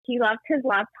he left his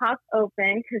laptop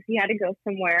open because he had to go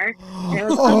somewhere, and it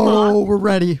was Oh, unlocked. we're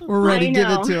ready. We're ready. I Give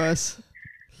it know. to us.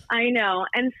 I know.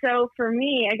 And so for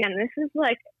me, again, this is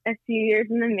like a few years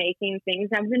in the making. Things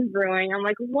have been brewing. I'm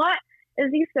like, what is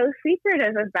he so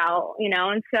secretive about? You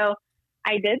know? And so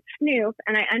I did snoop,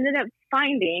 and I ended up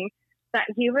finding that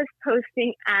he was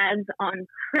posting ads on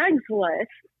Craigslist,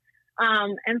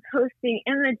 and posting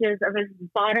images of his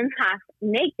bottom half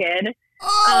naked.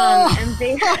 And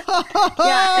they,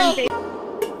 yeah, and they.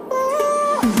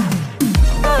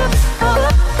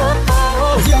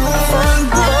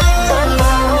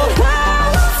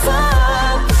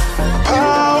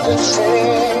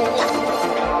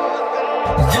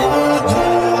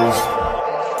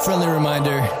 Friendly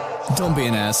reminder, don't be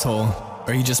an asshole,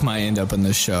 or you just might end up in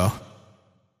this show.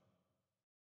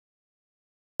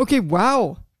 Okay,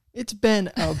 wow. It's been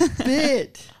a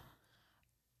bit.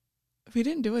 We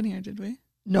didn't do it here, did we?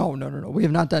 No. We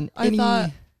have not done any.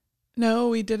 No,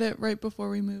 we did it right before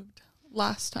we moved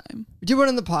last time. We did one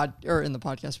in the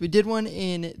podcast. We did one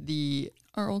in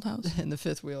Our old house. in the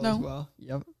fifth wheel as well.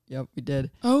 Yep, we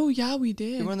did. Oh, yeah, we We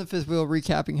did. did one in the fifth wheel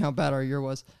recapping how bad our year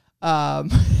was.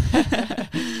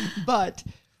 But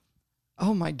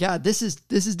oh my God, this is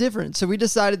different. So we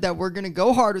decided that we're gonna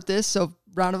go hard with this. So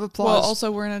round of applause. Well,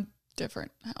 also we're in a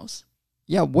different house.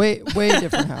 Yeah, way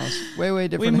different house. Way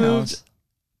different moved house.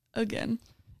 Again.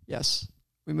 Yes,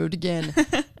 we moved again.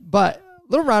 But a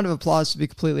little round of applause to be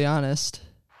completely honest.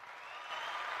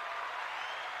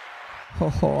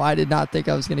 Oh, I did not think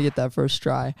I was gonna get that first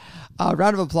try.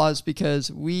 Round of applause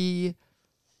because we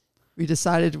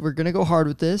decided we're gonna go hard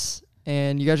with this.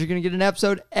 And you guys are going to get an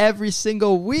episode every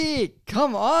single week.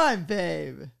 Come on,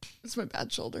 babe. It's my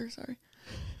bad shoulder. Sorry.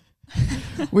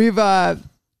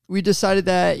 We decided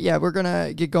that, we're going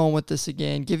to get going with this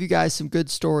again. Give you guys some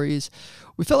good stories.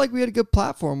 We felt like we had a good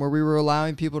platform where we were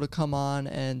allowing people to come on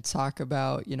and talk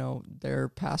about, their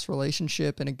past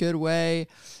relationship in a good way.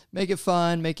 Make it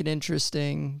fun, make it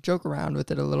interesting, joke around with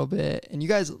it a little bit. And you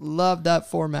guys loved that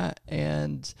format.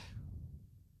 And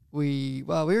we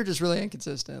were just really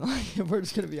inconsistent. Like, we're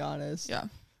just going to be honest. Yeah.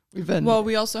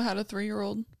 We also had a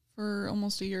 3-year-old for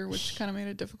almost a year, which kind of made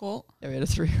it difficult. Yeah, we had a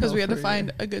 3-year-old. Because we had to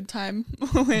find a good time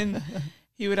when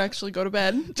he would actually go to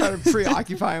bed. Try to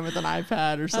preoccupy him with an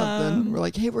iPad or something. We're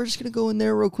like, hey, we're just going to go in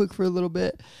there real quick for a little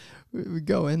bit. We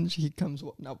go in. He comes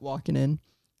walking in.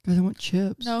 Guys, I want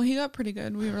chips. No, he got pretty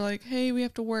good. We were like, hey, we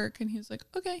have to work. And he was like,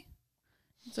 okay.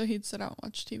 So he'd sit out and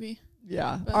watch TV.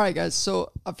 Yeah. All right, guys.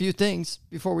 So a few things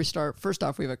before we start. First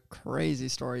off, we have a crazy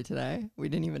story today. We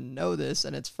didn't even know this,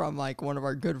 and it's from like one of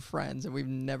our good friends, and we've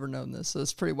never known this, so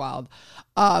it's pretty wild.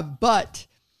 But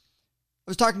I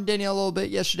was talking to Danielle a little bit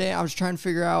yesterday. I was trying to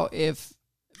figure out if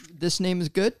this name is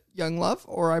good, Young Love,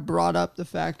 or I brought up the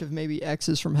fact of maybe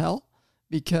Exes from Hell,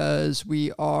 because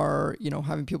we are,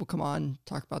 having people come on,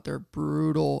 talk about their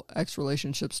brutal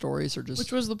ex-relationship stories, or just...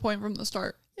 Which was the point from the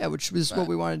start. Yeah, which was what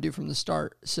we wanted to do from the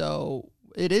start. So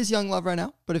it is Young Love right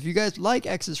now. But if you guys like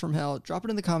Exes from Hell, drop it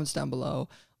in the comments down below.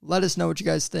 Let us know what you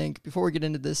guys think. Before we get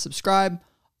into this, subscribe,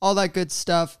 all that good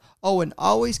stuff. Oh, and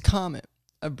always comment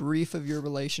a brief of your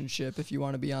relationship if you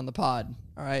want to be on the pod.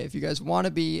 All right, if you guys want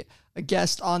to be a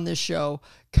guest on this show,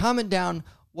 comment down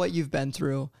what you've been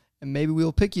through, and maybe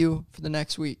we'll pick you for the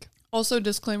next week. Also,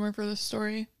 disclaimer for this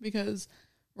story, because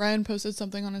Ryan posted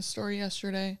something on his story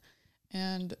yesterday,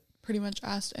 and pretty much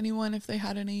asked anyone if they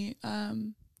had any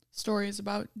stories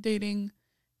about dating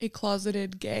a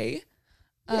closeted gay.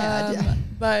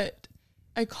 But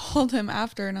I called him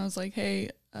after and I was like, hey,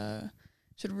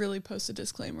 should really post a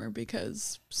disclaimer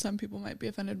because some people might be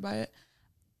offended by it.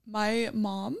 My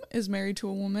mom is married to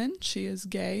a woman. She is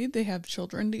gay. They have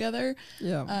children together.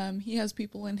 Yeah. He has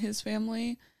people in his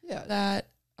family Yeah. that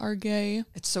are gay.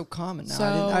 It's so common now.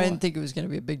 So, I didn't think it was going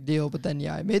to be a big deal, but then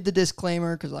I made the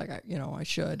disclaimer because I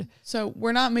should. So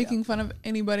we're not making fun of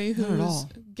anybody who's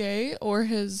gay or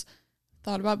has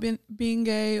thought about being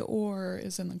gay or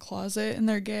is in the closet and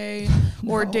they're gay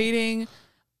or dating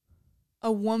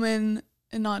a woman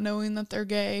and not knowing that they're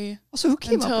gay. Also, who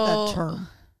came up with that term?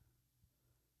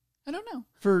 I don't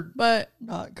know. But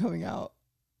not coming out.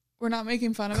 We're not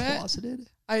making fun of closeted.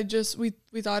 it.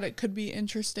 We thought it could be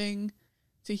interesting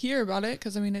to hear about it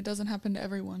because it doesn't happen to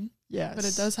everyone. Yes. But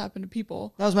it does happen to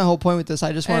people. That was my whole point with this.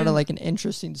 I just wanted an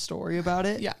interesting story about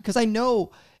it. Yeah. Because I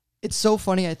know it's so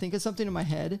funny. I think of something in my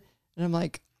head and I'm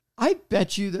like, I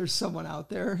bet you there's someone out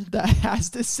there that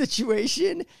has this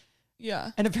situation.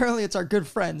 Yeah. And apparently it's our good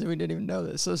friends and we didn't even know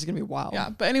this. So this is going to be wild. Yeah.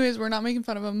 But anyways, we're not making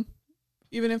fun of them.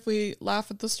 Even if we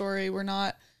laugh at the story, we're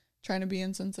not trying to be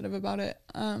insensitive about it.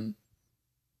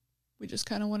 We just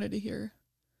kind of wanted to hear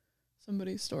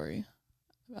somebody's story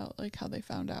about like how they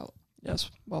found out. Yes,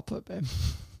 well put, babe.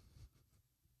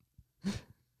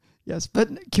 Yes, but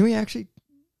can we actually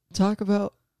talk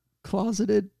about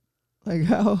closeted? Like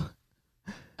how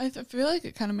feel like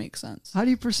it kind of makes sense. do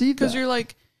you perceive that? Because you're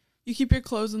like, you keep your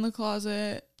clothes in the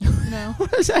closet, you know. What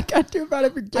does that got to do about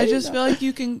every day? I just feel like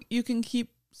you can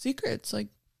keep secrets like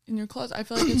in your closet. I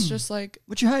feel like it's just like,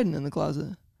 what you hiding in the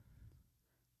closet?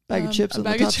 Bag of chips a on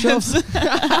bag the of top shelf.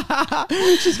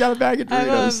 chips. She's got a bag of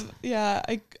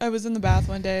Doritos. I was in the bath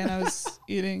one day and I was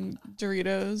eating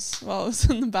Doritos while I was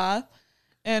in the bath,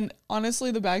 and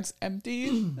honestly the bag's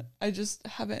empty. I just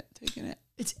haven't taken it.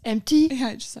 It's empty? Yeah,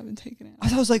 I just haven't taken it. I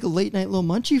thought it was like a late night little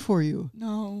munchie for you.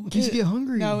 No, In case you get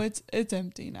hungry. No, it's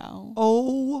empty now.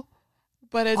 Oh,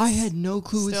 But it's I had no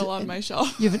clue. still on my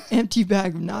shelf. You have an empty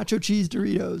bag of nacho cheese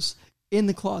Doritos in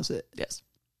the closet. Yes.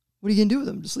 What are you going to do with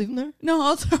them? Just leave them there? No,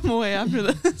 I'll throw them away after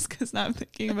this because now I'm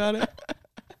thinking about it.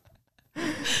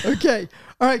 Okay.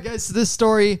 All right, guys. So this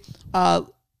story, we're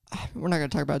not going to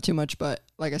talk about it too much, but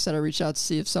like I said, I reached out to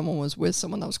see if someone was with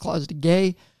someone that was closeted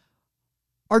gay.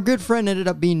 Our good friend ended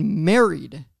up being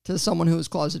married to someone who was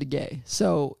closeted gay.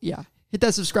 So, yeah, hit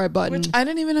that subscribe button. Which I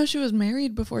didn't even know she was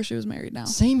married before she was married now.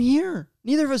 Same here.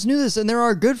 Neither of us knew this, and they're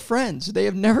our good friends. They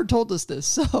have never told us this.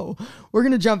 So we're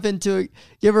going to jump into it,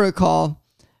 give her a call,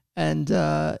 and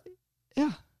yeah,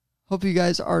 hope you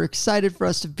guys are excited for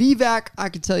us to be back. I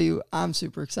can tell you I'm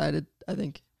super excited, I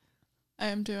think. I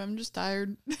am too. I'm just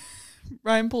tired.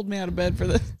 Ryan pulled me out of bed for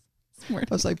this morning.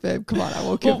 I was like, babe, come on. I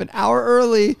woke you up an hour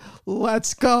early.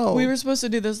 Let's go. We were supposed to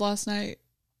do this last night,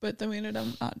 but then we ended up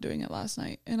not doing it last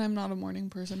night. And I'm not a morning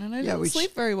person, and I didn't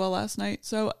sleep very well last night,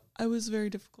 so it was very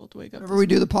difficult to wake up. Whenever we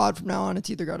do the pod from now on, it's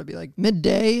either got to be like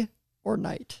midday or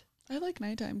night. I like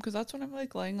nighttime because that's when I'm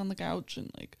like laying on the couch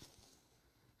and like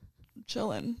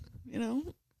chilling, you know?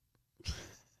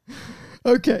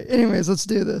 Okay. Anyways, let's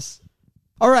do this.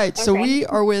 All right. So we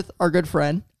are with our good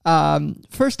friend.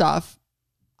 First off,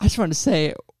 I just wanted to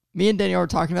say, me and Danielle were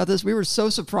talking about this. We were so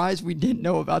surprised we didn't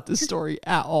know about this story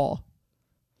at all.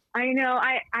 I know.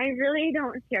 I really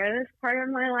don't share this part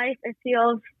of my life. It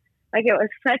feels like it was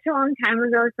such a long time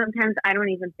ago. Sometimes I don't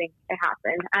even think it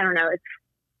happened. I don't know.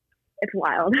 It's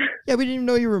wild. Yeah, we didn't even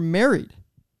know you were married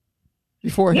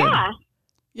beforehand. Yeah.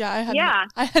 Yeah,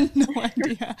 I had no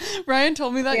idea. Ryan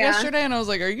told me that yesterday, and I was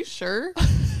like, "Are you sure?"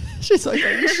 She's like,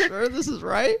 "Are you sure this is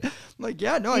right?" I'm like,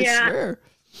 "Yeah, no, I swear."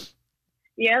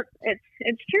 Yep,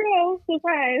 it's true.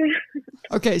 Surprise.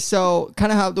 Okay, so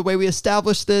kind of how the way we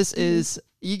established this is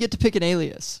you get to pick an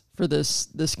alias for this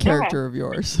character of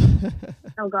yours.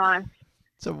 Oh gosh.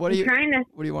 So what do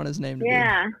you want his name to be?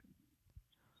 Yeah.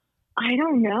 I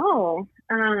don't know.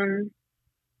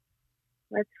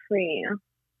 Let's see.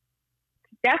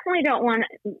 Definitely don't want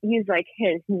to use like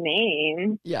his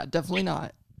name. Yeah, definitely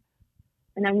not.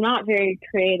 And I'm not very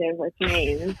creative with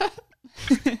names.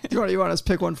 You want us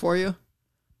to pick one for you?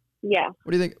 Yeah.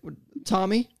 What do you think?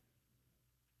 Tommy?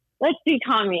 Let's do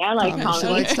Tommy. I like Tommy. She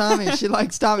likes Tommy. She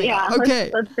likes Tommy. Yeah. Okay.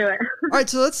 Let's do it. All right.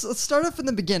 So let's start off in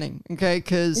the beginning, okay?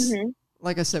 Because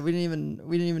like I said, we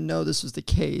didn't even know this was the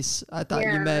case. I thought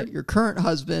you met your current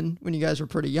husband when you guys were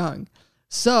pretty young.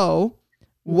 So,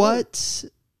 what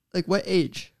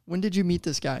age? When did you meet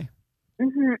this guy?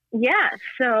 Yeah.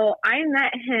 So I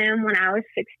met him when I was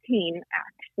 16,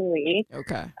 actually.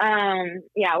 Okay.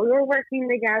 Yeah, we were working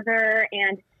together,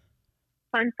 and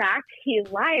fun fact, he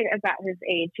lied about his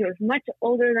age. He was much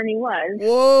older than he was.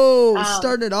 Whoa,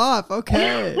 started off.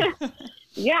 Okay.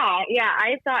 Yeah.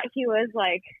 I thought he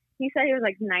said he was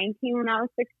like 19 when I was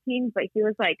 16, but he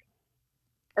was like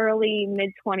early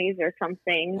mid-20s or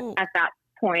something at that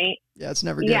point. Yeah, it's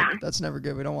never good. Yeah. That's never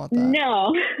good. We don't want that.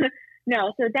 No.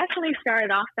 No, so it definitely started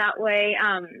off that way.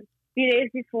 A few days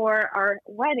before our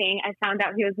wedding, I found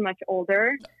out he was much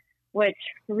older, which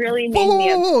really made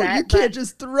me upset. You can't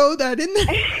just throw that in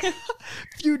there.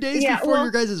 A few days before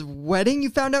your guys' wedding, you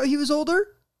found out he was older?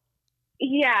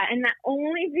 Yeah, and that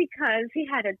only because he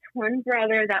had a twin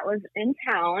brother that was in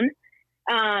town,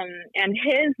 and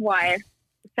his wife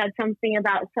said something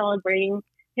about celebrating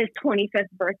his 25th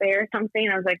birthday or something.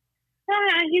 I was like,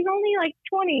 he's only like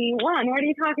 21. What are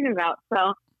you talking about?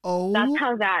 So that's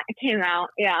how that came out.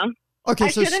 Yeah. Okay. I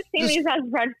should have seen these as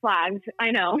red flags.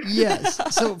 I know.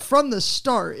 Yes. So from the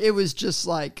start, it was just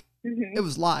like, it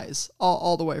was lies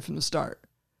all the way from the start.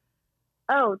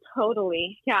 Oh,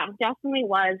 totally. Yeah, definitely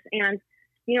was. And,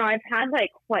 I've had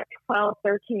 12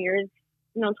 years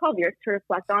to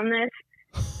reflect on this.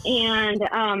 And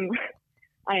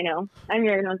I know. I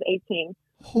married when I was 18.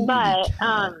 Holy but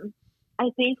cow. I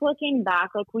think looking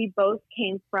back, we both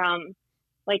came from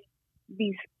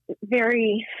these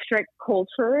very strict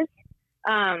cultures,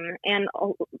 and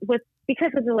with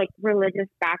because of the like religious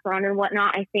background and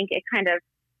whatnot, I think it kind of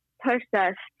pushed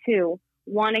us to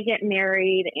want to get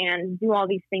married and do all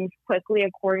these things quickly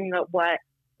according to what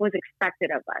was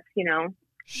expected of us, you know?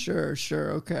 Sure.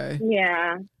 Okay.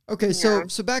 Yeah. Okay. Yeah.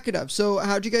 So back it up. So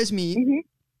how'd you guys meet? Mm-hmm.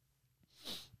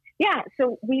 Yeah.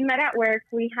 So we met at work.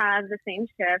 We had the same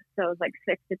shift. So it was like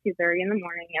 6 to 2:30 in the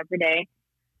morning every day.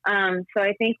 So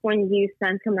I think when you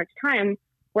spend so much time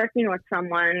working with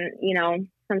someone, you know,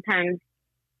 sometimes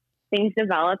things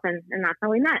develop and that's how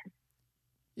we met.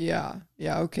 Yeah.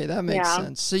 Okay. That makes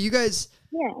sense. So you guys,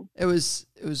 it was,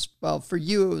 well, for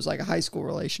you, it was like a high school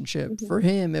relationship. Mm-hmm. For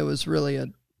him, it was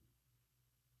really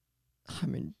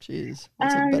geez,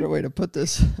 what's a better way to put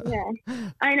this? Yeah,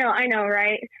 I know,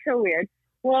 right? It's so weird.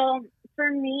 Well, for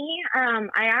me, I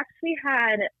actually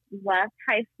had left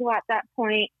high school at that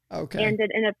point and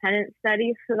did independent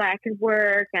studies so that I could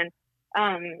work and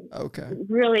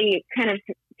really kind of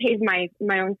pave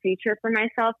my own future for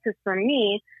myself. Because for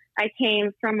me, I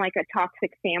came from like a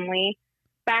toxic family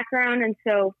background. And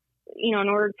so, you know, in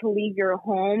order to leave your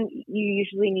home, you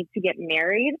usually need to get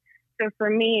married. So for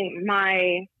me,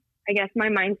 my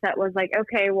mindset was like,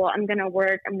 okay, well, I'm going to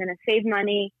work, I'm going to save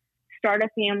money, start a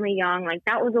family young. Like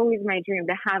that was always my dream,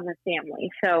 to have a family.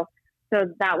 So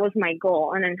that was my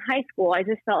goal. And in high school, I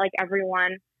just felt like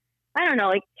everyone, I don't know,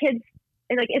 like kids,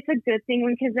 like it's a good thing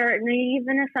when kids are naive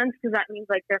in a sense, because that means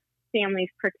like their families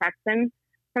protect them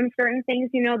from certain things,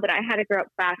 you know, but I had to grow up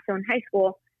fast. So in high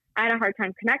school, I had a hard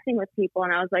time connecting with people.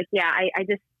 And I was like, yeah, I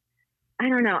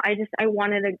don't know. I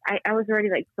was already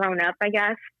like grown up, I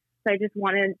guess. So I just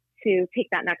wanted to take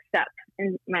that next step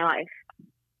in my life.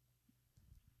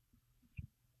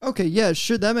 Okay. Yeah,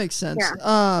 sure. That makes sense.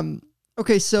 Yeah.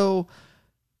 Okay. So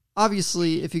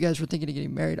obviously if you guys were thinking of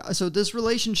getting married, so this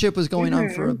relationship was going on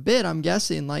for a bit, I'm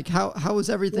guessing. Like how was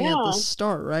everything at the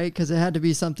start, right? Because it had to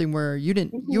be something where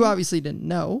you obviously didn't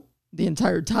know the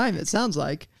entire time, it sounds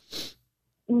like.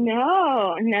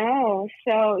 No.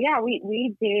 So yeah,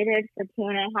 we dated for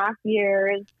 2.5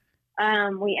 years.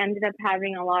 We ended up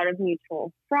having a lot of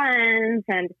mutual friends,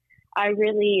 and I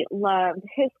really loved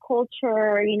his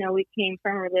culture. You know, we came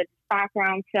from a religious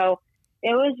background, so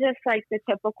it was just like the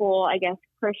typical, I guess,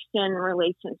 Christian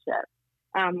relationship.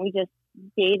 We just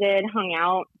dated, hung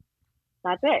out.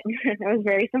 That's it. It was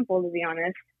very simple, to be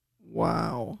honest.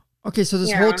 Wow. Okay, so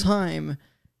this whole time,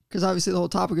 because obviously the whole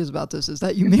topic is about this, is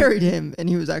that you married him and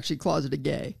he was actually closeted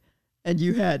gay, and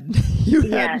you had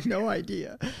no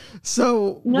idea.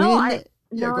 So go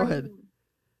ahead.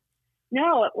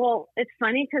 No, well, it's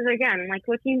funny because again, like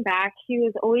looking back, he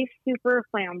was always super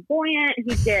flamboyant.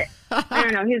 He'd get, I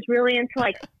don't know, he was really into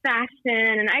like fashion,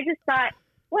 and I just thought,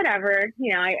 whatever,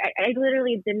 you know, I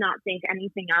literally did not think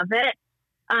anything of it.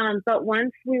 But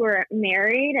once we were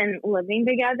married and living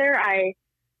together, I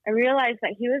realized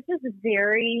that he was just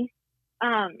very,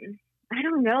 I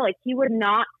don't know, like he would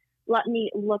not let me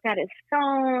look at his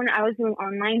phone. I was doing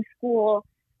online school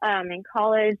in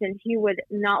college, and he would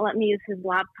not let me use his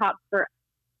laptop for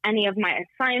any of my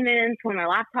assignments when my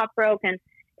laptop broke. And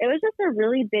it was just a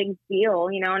really big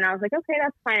deal, you know, and I was like, okay,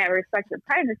 that's fine. I respect your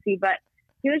privacy, but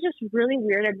he was just really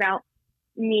weird about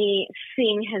me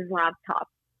seeing his laptop.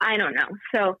 I don't know.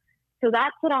 So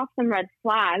that set off some red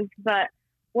flags, but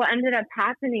what ended up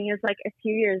happening is like a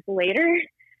few years later,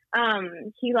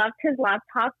 he left his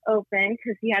laptop open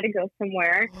because he had to go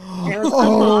somewhere. And it was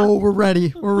unlocked. We're ready.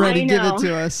 Give it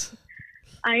to us.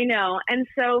 I know. And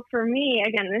so for me,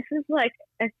 again, this is like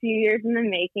a few years in the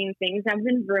making. Things have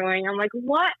been brewing. I'm like,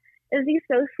 what is he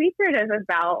so secretive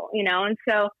about? You know? And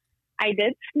so I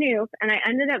did snoop, and I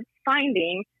ended up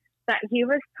finding that he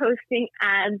was posting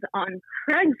ads on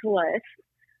Craigslist,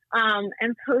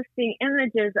 and posting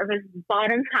images of his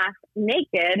bottom half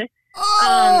naked.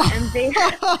 And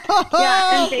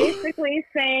basically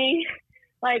saying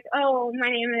like, oh, my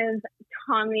name is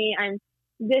Tommy, I'm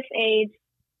this age,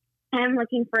 I'm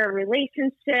looking for a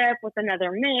relationship with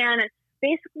another man. And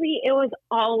basically it was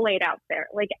all laid out there,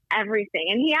 like everything.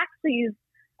 And he actually used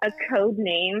a code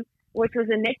name, which was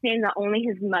a nickname that only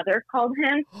his mother called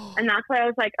him. And that's why I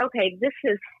was like, okay, this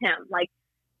is him. Like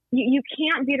you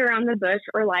can't beat around the bush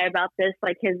or lie about this,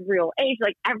 like his real age,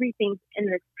 like everything's in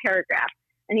this paragraph.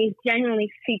 And he's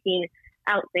genuinely seeking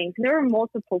out things. There were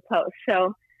multiple posts.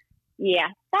 So, yeah,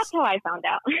 that's how I found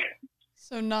out.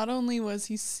 So not only was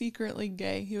he secretly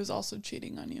gay, he was also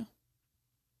cheating on you.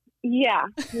 Yeah.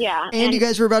 And you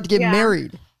guys were about to get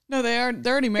married. No, they're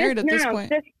already married at this point.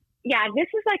 This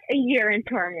is like a year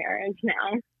into our marriage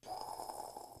now.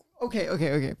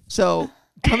 Okay. So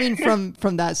coming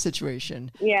from that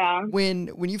situation, when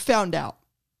you found out,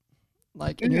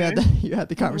 like, and you had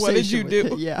the conversation. What did you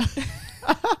do? Yeah.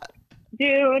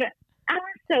 Dude,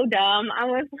 so dumb.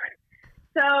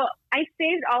 So I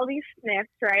saved all these snips,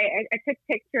 right? I took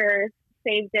pictures,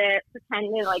 saved it,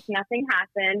 pretended like nothing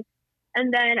happened.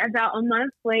 And then about a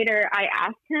month later, I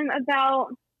asked him about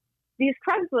these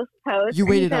Craigslist posts. You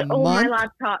waited and he said, a month? my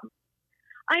laptop.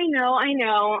 I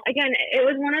know. Again, it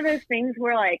was one of those things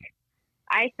where like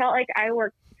I felt like I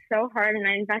worked so hard and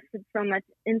I invested so much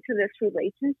into this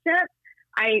relationship.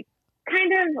 I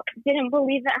kind of didn't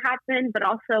believe it happened, but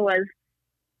also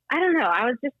I don't know. I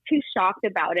was just too shocked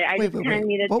about it. I just kind of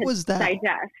needed to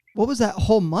digest. What was that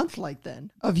whole month like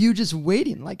then of you just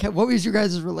waiting? Like, what was your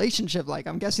guys' relationship like?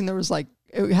 I'm guessing there was like,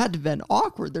 it had to have been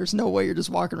awkward. There's no way you're just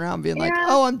walking around being like,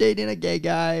 oh, I'm dating a gay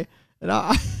guy. And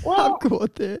I'm cool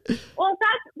with it. Well,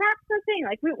 that's the thing.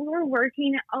 Like we were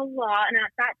working a lot. And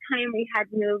at that time we had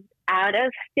moved out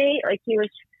of state. Like he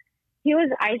was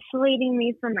isolating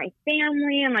me from my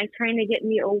family and like trying to get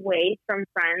me away from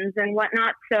friends and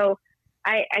whatnot. So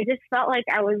I just felt like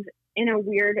I was in a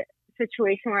weird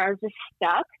situation where I was just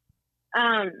stuck.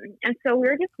 And so we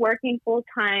were just working full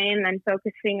time and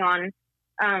focusing on,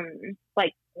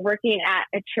 like working at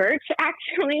a church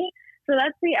actually. So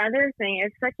that's the other thing.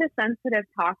 It's such a sensitive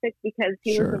topic because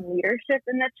he was in leadership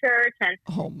in the church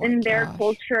and in their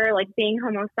culture, like being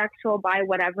homosexual, bi,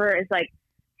 whatever is like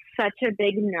such a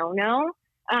big no-no.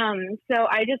 So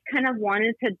I just kind of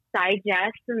wanted to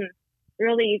digest and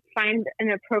really find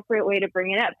an appropriate way to bring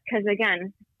it up. Because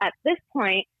again, at this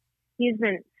point, he's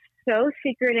been so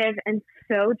secretive and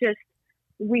so just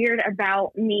weird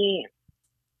about me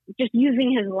just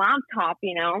using his laptop,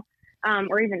 you know,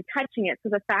 or even touching it. So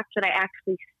the fact that I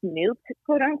actually snooped,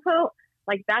 quote unquote,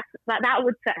 like that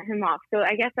would set him off. So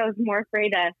I guess I was more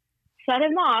afraid to set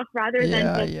him off rather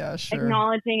than just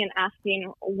acknowledging and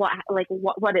asking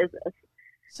what is this?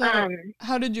 So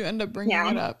how did you end up bringing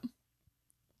it up?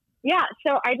 Yeah,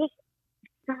 so I just,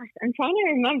 gosh, I'm trying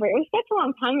to remember. It was such a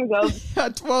long time ago.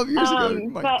 12 years ago. Oh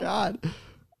my God.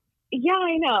 Yeah,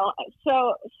 I know.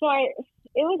 So it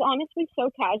was honestly so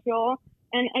casual.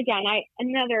 And again,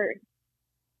 another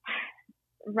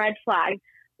red flag.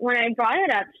 When I brought it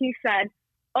up, he said,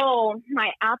 "Oh, my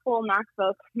Apple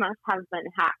MacBook must have been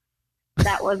hacked."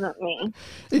 That wasn't me.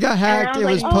 It got hacked. It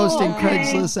was posting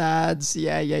Craigslist ads.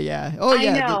 Yeah. Oh,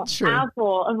 yeah. I know. Sure.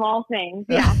 Apple, of all things.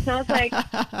 Yeah. So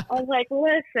I was like,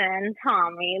 listen,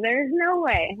 Tommy, there's no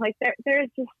way. Like, there's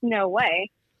just no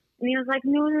way. And he was like,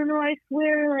 no, I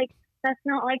swear, like, that's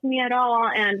not like me at all.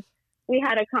 And we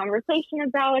had a conversation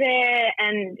about it,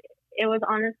 and it was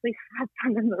honestly swept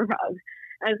under the rug.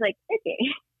 I was like, okay,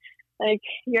 like,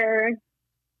 you're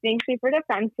being super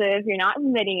defensive. You're not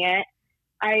admitting it.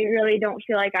 I really don't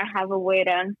feel like I have a way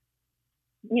to,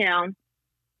 you know,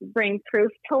 bring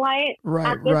proof to light. Right,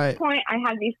 at this point, I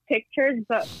have these pictures,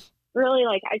 but really,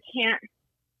 like, I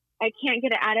can't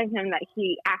get it out of him that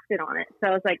he acted on it. So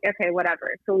I was like, okay,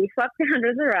 whatever. So we swept it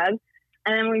under the rug,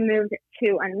 and then we moved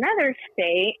to another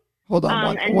state. Hold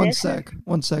on, one sec.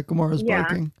 Gamara's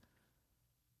barking.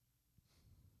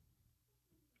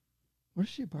 What is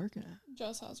she barking at?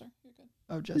 Jess has her. You're good.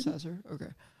 Oh, Jess has her.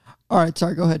 Okay. All right.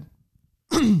 Sorry. Go ahead.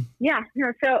 Yeah.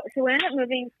 No. So we ended up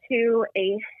moving to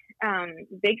a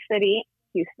big city,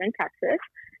 Houston, Texas.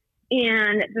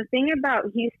 And the thing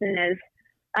about Houston is,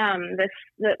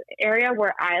 the area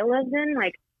where I lived in,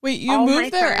 like. Wait, you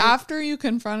moved there after you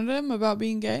confronted him about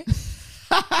being gay?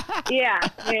 Yeah.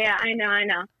 I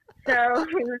know. So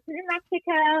we moved to New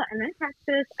Mexico and then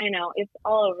Texas. I know it's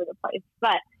all over the place,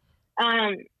 but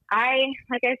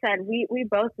like I said, we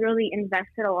both really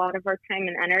invested a lot of our time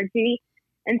and energy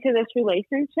into this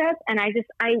relationship, and I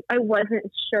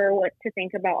wasn't sure what to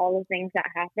think about all the things that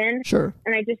happened. Sure.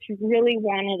 And I just really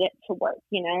wanted it to work,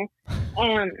 you know.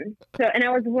 And I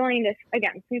was willing to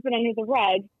again sweep it under the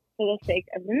rug for the sake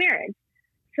of the marriage.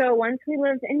 So once we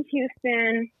lived in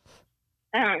Houston,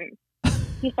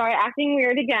 he started acting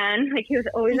weird again. Like he was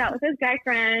always out with his guy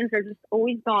friends or just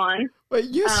always gone. But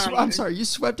I'm sorry, you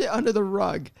swept it under the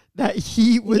rug that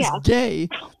he was gay,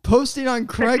 posting on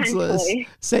Craigslist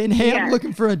saying, hey, I'm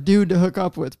looking for a dude to hook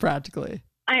up with practically.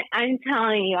 I'm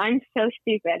telling you, I'm so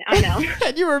stupid. I know.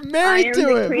 And you were married to him.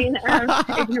 I am the queen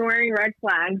of ignoring red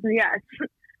flags. Yes.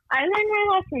 I learned my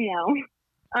lesson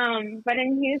though. But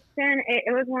in Houston,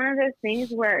 it was one of those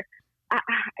things where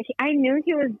I knew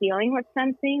he was dealing with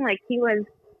something. Like he was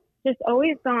just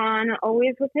always gone,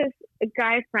 always with his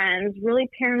guy friends, really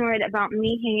paranoid about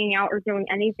me hanging out or doing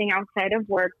anything outside of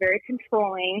work, very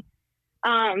controlling.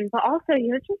 But also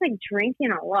he was just like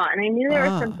drinking a lot. And I knew there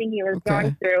was something he was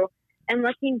going through. And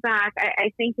looking back,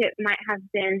 I think it might have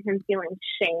been him feeling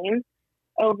shame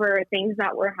over things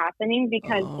that were happening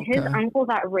because his uncle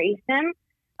that raised him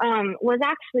was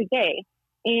actually gay.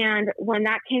 And when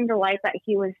that came to light that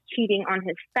he was cheating on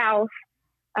his spouse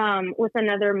with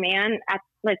another man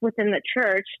within the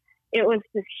church, it was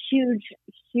this huge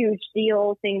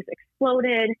deal. Things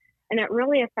exploded, and it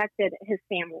really affected his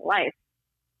family life.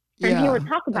 And he would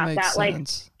talk about that, like,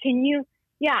 can you,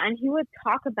 and he would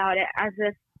talk about it as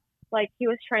if, like, he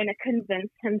was trying to convince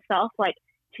himself, like,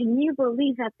 can you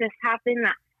believe that this happened?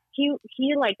 That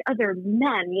he liked other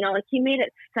men, you know, like, he made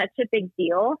it such a big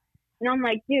deal. And I'm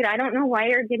like, dude, I don't know why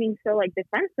you're getting so, like,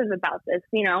 defensive about this,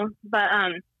 you know? But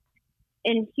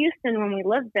in Houston, when we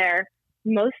lived there,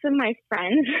 most of my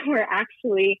friends were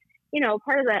actually, you know,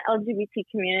 part of the LGBT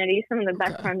community, some of the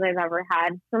best friends I've ever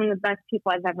had, some of the best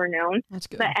people I've ever known. That's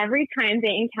good. But every time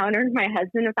they encountered my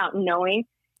husband without knowing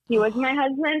he was my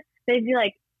husband, they'd be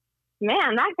like,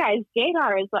 man, that guy's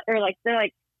gaydar is, or like, they're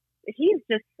like, he's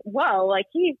just, whoa, like,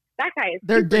 that guy is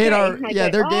their gaydar, like,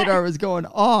 their gaydar was going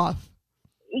off.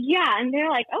 Yeah, and they're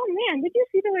like, oh man, did you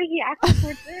see the way he acted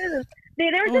towards this? They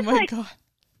were just like, God,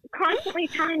 constantly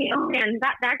telling me, oh man,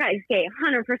 that guy's gay,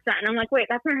 100%. And I'm like, wait,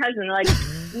 that's my husband. They're like,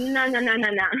 no.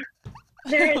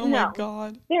 There is oh my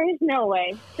God. There is no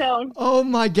way. So. Oh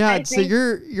my God. So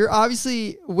you're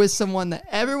obviously with someone that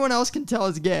everyone else can tell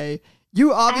is gay.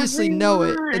 You obviously know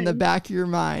it in the back of your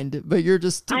mind, but you're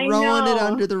just throwing it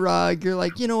under the rug. You're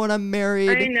like, you know what? I'm married.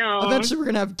 I know. Eventually we're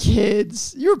going to have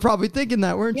kids. You were probably thinking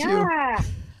that, weren't you? Yeah.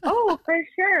 Oh, for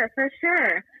sure.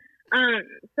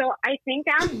 So I think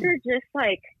after just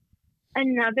like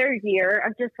another year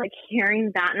of just like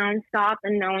hearing that nonstop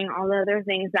and knowing all the other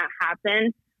things that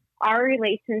happened, our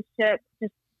relationship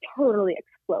just totally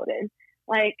exploded.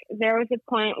 Like, there was a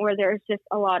point where there was just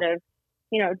a lot of,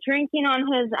 you know, drinking on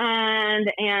his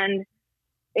end, and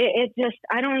it just,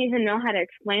 I don't even know how to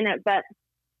explain it, but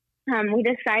we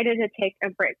decided to take a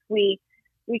break. We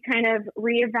kind of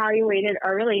reevaluated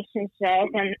our relationship,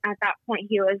 and at that point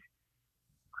he was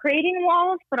creating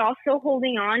walls, but also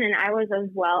holding on, and I was as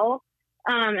well.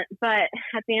 But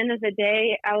at the end of the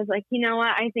day, I was like, you know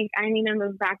what? I think I need to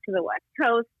move back to the West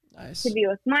Coast to be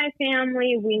with my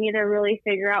family. We need to really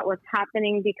figure out what's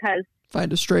happening, because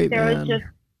find a straight there man. was just,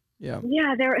 there.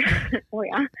 Oh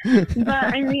yeah,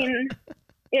 but I mean,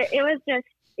 it was just,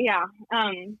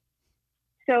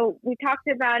 So we talked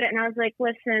about it, and I was like,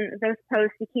 listen, those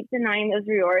posts, you keep denying those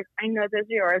are yours. I know those are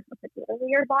yours, but it's literally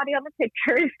your body on the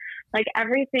pictures. Like,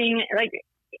 everything, like,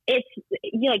 it's,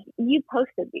 like, you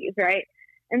posted these, right?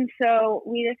 And so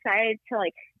we decided to,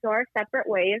 like, go our separate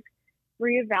ways,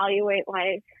 reevaluate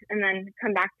life, and then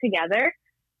come back together.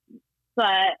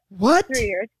 But what? 3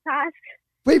 years passed.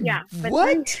 Wait, but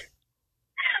what?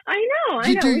 I know.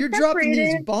 You're dropping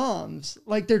these bombs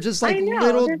like they're just like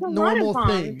little normal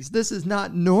things. This is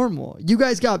not normal. You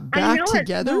guys got back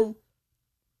together?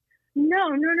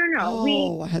 No.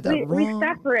 Oh, I had that wrong. We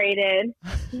separated.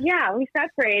 Yeah, we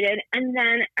separated. And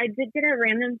then I did get a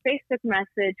random Facebook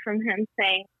message from him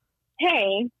saying,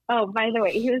 hey, oh, by the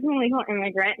way, he was an illegal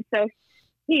immigrant. So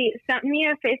he sent me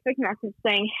a Facebook message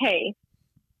saying, hey,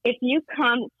 if you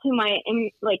come to my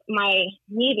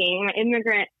meeting, my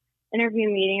immigrant interview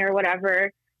meeting or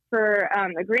whatever for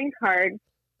a green card,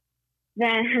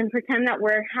 then and pretend that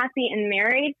we're happy and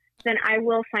married, then I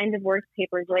will sign divorce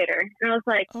papers later. And I was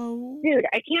like, dude,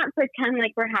 I can't pretend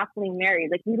like we're happily married.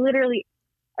 Like, we literally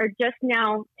are just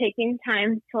now taking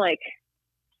time to like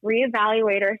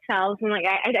reevaluate ourselves, and like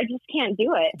I just can't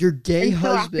do it. Your gay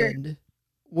husband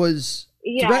was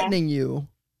threatening you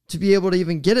to be able to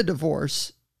even get a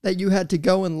divorce, that you had to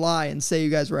go and lie and say you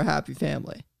guys were a happy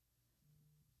family.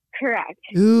 Correct.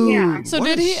 Ooh, yeah. So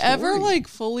did he ever like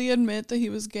fully admit that he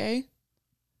was gay?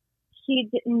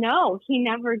 No, he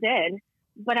never did.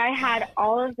 But I had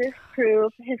all of this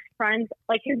proof. His friends,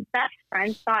 like his best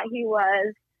friends, thought he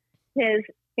was. His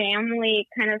family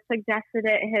kind of suggested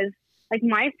it.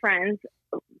 My friends,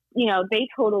 you know, they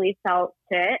totally felt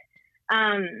it.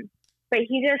 But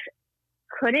he just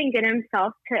couldn't get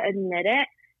himself to admit it.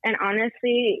 And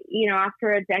honestly, you know,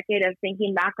 after a decade of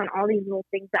thinking back on all these little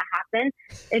things that happened,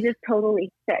 it just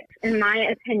totally sticks. In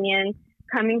my opinion,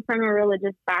 coming from a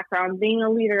religious background, being a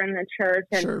leader in the church,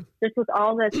 and just with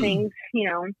all the things, you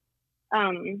know,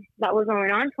 that were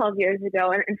going on 12 years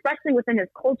ago, and especially within his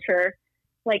culture,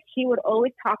 like, he would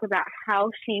always talk about how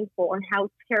shameful and how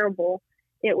terrible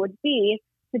it would be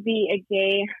to be a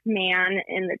gay man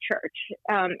in the church,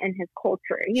 in his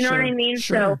culture. You know what I mean?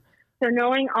 So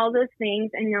knowing all those things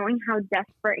and knowing how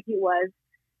desperate he was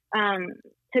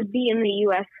to be in the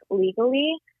U.S.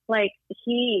 legally, like,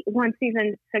 he once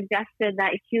even suggested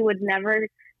that he would never,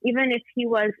 even if he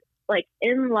was like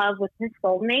in love with his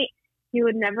soulmate, he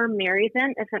would never marry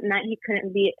them if it meant he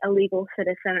couldn't be a legal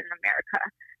citizen in America.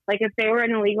 Like if they were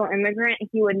an illegal immigrant,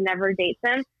 he would never date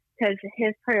them because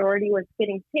his priority was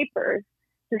getting papers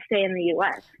to stay in the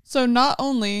U.S. So not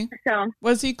only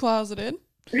was he closeted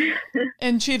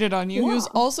and cheated on you, he was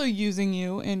also using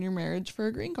you and your marriage for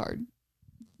a green card.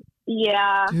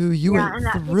 Yeah. Dude, you went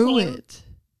through it.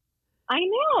 I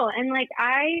know. And like,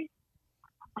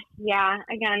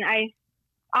 again,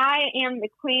 I am the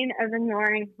queen of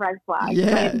ignoring red flags.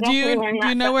 Yeah. Do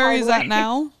you know where he's at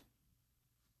now?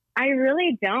 I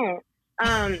really don't.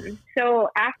 So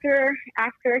after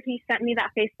he sent me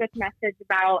that Facebook message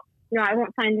about, I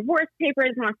won't sign divorce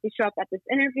papers unless you show up at this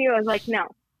interview, I was like, no,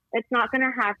 it's not going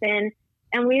to happen.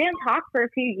 And we didn't talk for a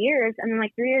few years. And then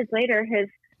like 3 years later, his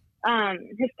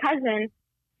cousin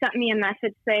sent me a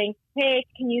message saying, hey,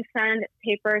 can you send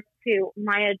papers to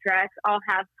my address? I'll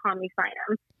have Tommy sign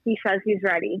them. He says he's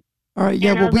ready. All right.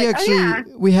 Yeah. Well,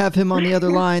 we have him on the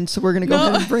other line, so we're going to go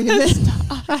ahead and bring him in.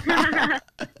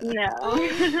 No.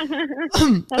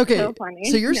 Okay. So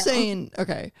funny. So you're saying,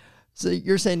 so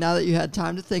you're saying now that you had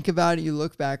time to think about it, you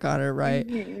look back on it, right?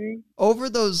 Mm-hmm. Over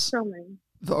those,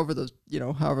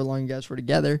 however long you guys were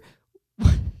together,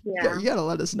 yeah. you gotta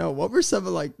let us know, what were some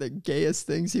of like the gayest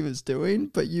things he was doing,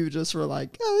 but you just were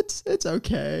like, oh, it's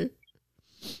okay.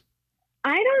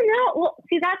 I don't know. Well,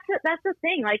 see, that's the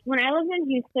thing. Like when I lived in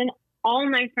Houston, all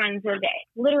my friends were gay,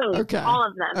 literally all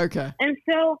of them. Okay. And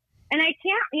so, and I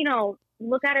can't,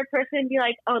 look at a person and be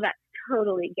like, oh, that's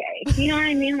totally gay. You know what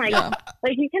I mean? Like,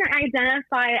 like you can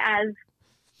identify as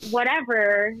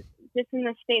whatever just in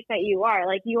the state that you are.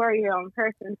 Like you are your own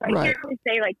person. So I can't really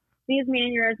say like these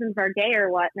mannerisms are gay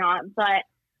or whatnot, but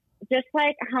just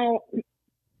like how,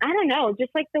 I don't know,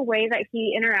 just like the way that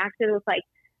he interacted with like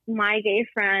my gay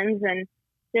friends and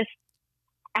just,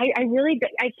 I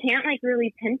can't like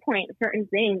really pinpoint certain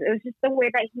things. It was just the way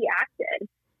that he acted,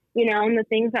 and the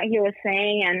things that he was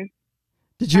saying. And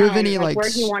did you have any like where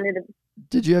he wanted to?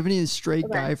 Did you have any straight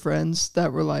guy friends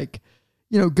that were like,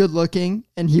 good looking,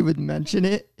 and he would mention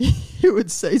it? He would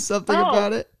say something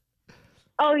about it.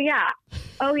 Oh yeah,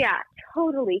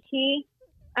 totally. He,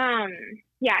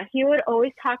 he would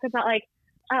always talk about like,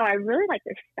 oh, I really like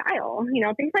this style,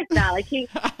 things like that. Like he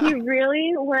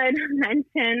really would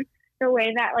mention the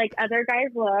way that like other guys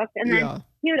looked, and then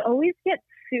he would always get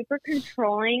super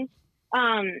controlling.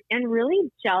 And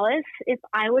really jealous if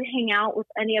I would hang out with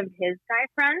any of his guy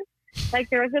friends. Like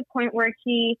there was a point where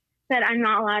he said I'm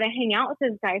not allowed to hang out with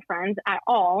his guy friends at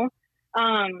all.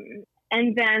 And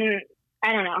then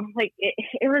I don't know, like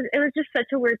it was just such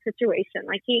a weird situation.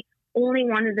 Like he only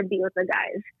wanted to be with the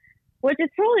guys, which is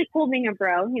totally cool being a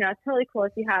bro. It's totally cool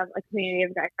if you have a community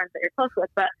of guy friends that you're close with.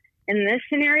 But in this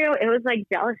scenario, it was like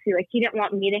jealousy. Like he didn't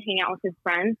want me to hang out with his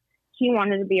friends. He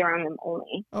wanted to be around them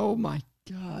only. Oh my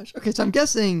gosh. Okay, so I'm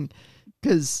guessing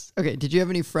did you have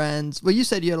any friends? Well, you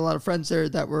said you had a lot of friends there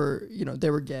that were, they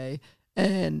were gay.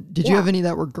 And did you have any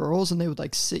that were girls and they would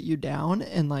like sit you down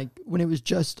and like when it was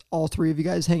just all three of you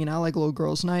guys hanging out like a little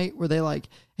girls' night, were they like,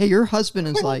 hey, your husband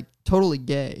is like totally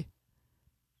gay?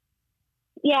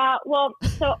 Yeah, well,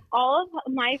 so all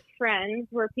of my friends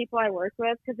were people I worked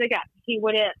with because again, he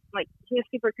was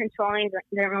super controlling,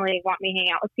 didn't really want me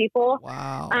hanging out with people.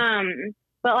 Wow.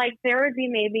 But like there would be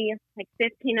maybe like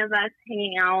 15 of us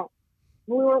hanging out.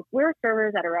 We were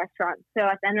servers at a restaurant, so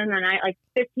at the end of the night, like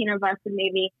 15 of us would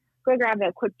maybe go grab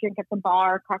a quick drink at the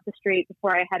bar across the street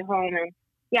before I head home. And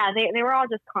yeah, they were all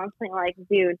just constantly like,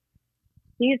 dude,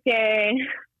 he's gay.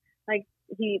 Like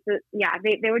they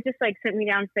would just like sit me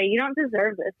down and say, you don't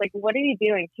deserve this. Like, what are you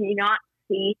doing? Can you not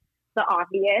see the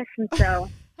obvious? And so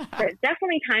there's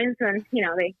definitely times when,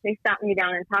 they sat me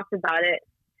down and talked about it.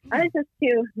 I was just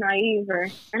too naive or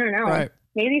I don't know,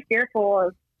 maybe fearful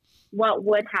of what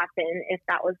would happen if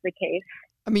that was the case.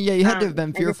 I mean, yeah, you had to have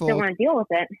been fearful. I just didn't want to deal with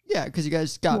it. Yeah, because you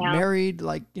guys got married.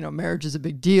 Like, marriage is a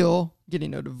big deal.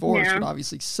 Getting a divorce would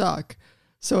obviously suck.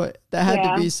 So that had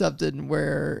to be something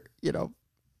where,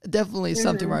 definitely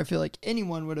something where I feel like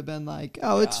anyone would have been like,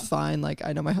 oh, it's fine. Like,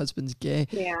 I know my husband's gay.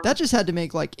 Yeah. That just had to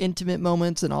make like intimate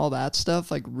moments and all that stuff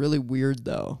like really weird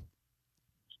though.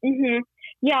 Mm-hmm.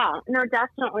 Yeah, no,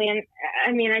 definitely. And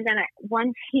I mean, again,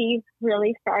 once he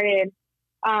really started,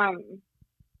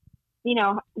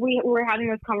 we were having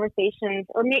those conversations,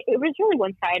 or it was really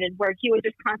one-sided, where he would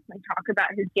just constantly talk about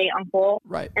his gay uncle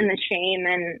and the shame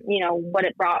and, what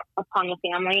it brought upon the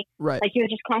family. Right. Like, he was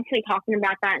just constantly talking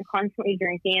about that and constantly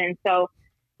drinking. And so,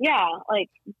 yeah, like,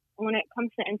 when it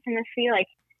comes to intimacy, like,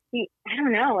 he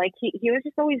was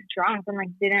just always drunk and, like,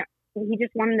 he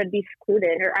just wanted to be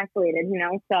secluded or isolated,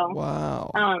 So, wow.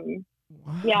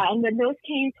 Yeah, and then those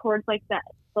came towards, like,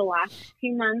 the last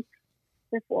few months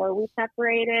before we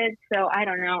separated. So I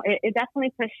don't know. It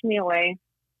definitely pushed me away.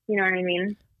 You know what I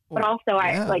mean? But also,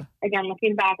 yeah. I like, again,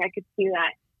 looking back, I could see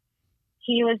that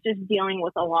he was just dealing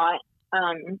with a lot.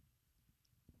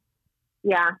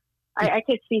 Yeah, I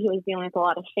could see he was dealing with a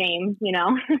lot of shame, you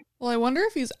know? Well, I wonder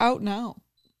if he's out now.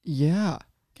 Yeah.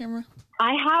 Camera.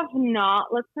 I have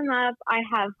not looked him up. I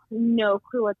have no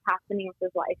clue what's happening with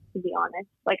his life, to be honest.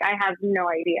 Like, I have no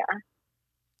idea.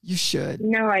 You should.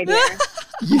 No idea.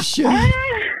 You should.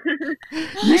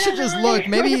 You should just look.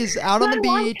 Maybe he's out on the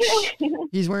beach.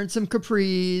 He's wearing some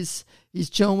capris. He's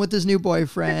chilling with his new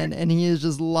boyfriend, and he is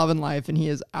just loving life, and he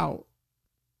is out.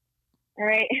 All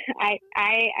right.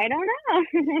 I don't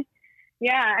know.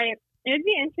 Yeah, it'd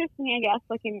be interesting, I guess,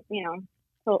 looking, you know,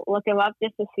 to look him up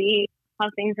just to see how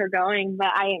things are going. But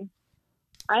I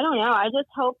don't know. I just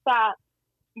hope that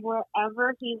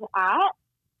wherever he's at,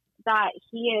 that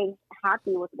he is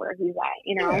happy with where he's at,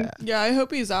 you know? Yeah, I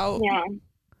hope he's out. Yeah.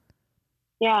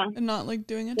 Yeah. And not like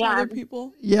doing it to other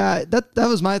people. Yeah, that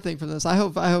was my thing for this. I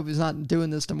hope he's not doing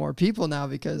this to more people now,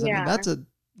 because I mean, that's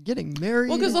getting married.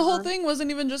 Well, because the whole thing wasn't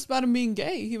even just about him being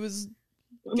gay. He was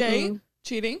gay,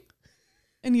 cheating,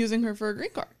 and using her for a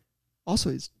green card. Also,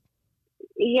 he's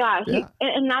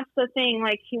and that's the thing.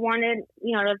 Like, he wanted,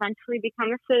 you know, to eventually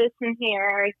become a citizen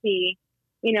here. He,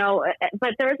 you know,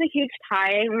 but there's a huge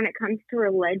tie when it comes to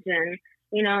religion,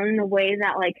 you know, in the way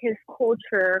that like his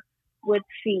culture would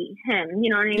see him,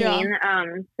 you know what I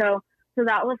mean? So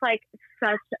that was like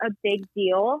such a big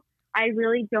deal. I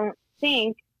really don't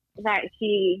think that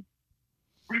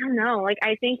I don't know, like,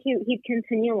 I think he'd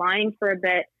continue lying for a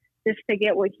bit just to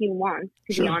get what he wants,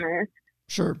 to be honest.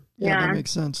 Sure. Yeah, that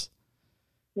makes sense.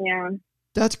 Yeah.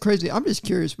 That's crazy. I'm just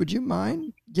curious. Would you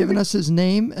mind giving us his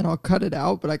name, and I'll cut it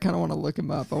out, but I kind of want to look him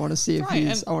up. I want to see if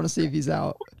he's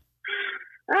out.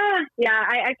 Yeah,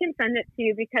 I can send it to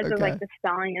you because of like the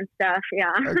spelling and stuff.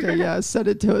 Yeah. Okay. Yeah. Send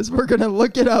it to us. We're going to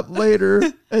look it up later.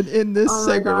 And in this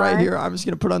segment right here, I'm just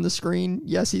going to put on the screen,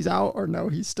 yes, he's out, or no,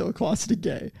 he's still closeted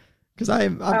gay. Because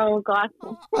I'm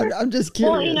just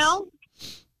curious. Well, you know,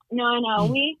 no, I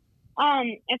know.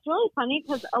 It's really funny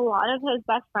because a lot of his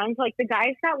best friends, like the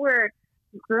guys that were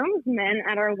groomsmen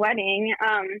at our wedding,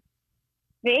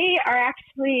 they are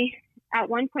actually, at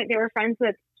one point, they were friends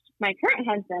with my current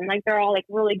husband. Like, they're all like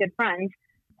really good friends.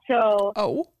 So,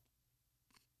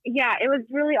 yeah, it was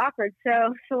really awkward.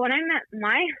 So when I met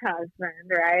my husband,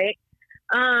 right,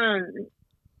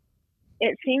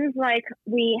 it seems like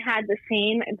we had the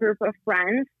same group of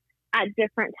friends at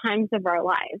different times of our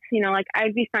lives. You know, like,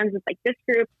 I'd be friends with like this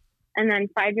group, and then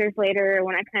 5 years later,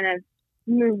 when I kind of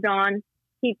moved on,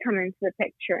 he'd come into the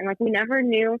picture. And like, we never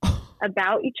knew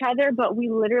about each other, but we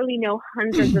literally know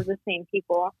hundreds of the same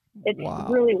people. It's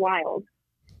really wild.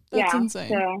 That's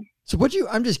insane. So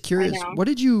I'm just curious, what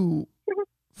did you,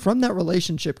 from that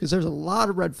relationship, because there's a lot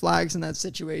of red flags in that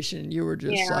situation, you were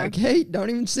just like, hey, don't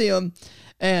even see him.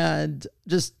 And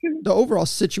just the overall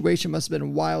situation must have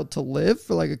been wild to live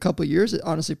for like a couple of years. It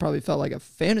honestly probably felt like a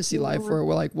fantasy life where it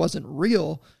like wasn't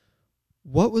real.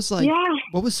 What was like,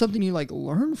 what was something you like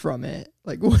learned from it?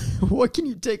 Like, what can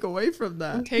you take away from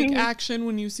that? Take action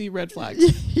when you see red flags.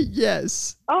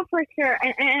 Yes. Oh, for sure.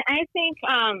 And I think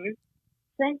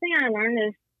something I learned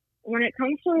is when it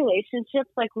comes to relationships,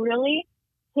 like, really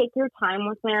take your time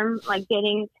with them, like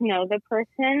getting to know the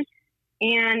person.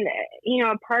 And, you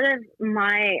know, part of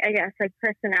my, I guess, like,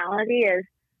 personality is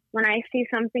when I see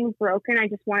something broken, I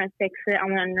just want to fix it. I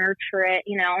want to nurture it,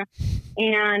 you know.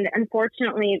 And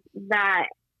unfortunately, that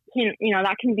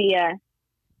can be a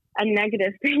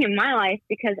negative thing in my life,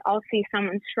 because I'll see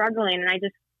someone struggling and I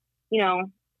just, you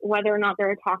know, whether or not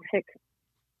they're a toxic,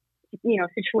 you know,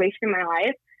 situation in my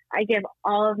life, I give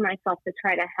all of myself to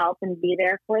try to help and be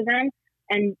there for them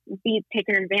and be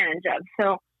taken advantage of.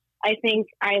 So I think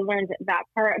I learned that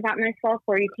part about myself,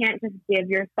 where you can't just give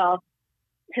yourself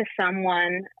to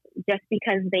someone just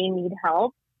because they need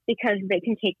help, because they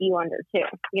can take you under too.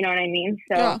 You know what I mean?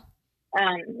 So,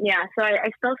 so I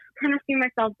still kind of see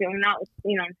myself doing that with,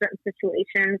 you know, in certain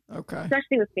situations,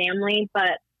 especially with family.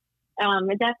 But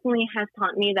it definitely has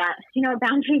taught me that, you know,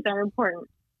 boundaries are important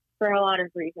for a lot of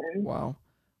reasons. Wow.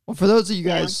 Well, for those of you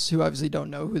guys who obviously don't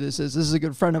know who this is a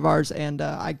good friend of ours, and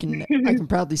I can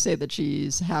proudly say that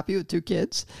she's happy with 2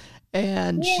 kids,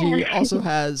 and she also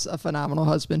has a phenomenal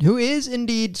husband who is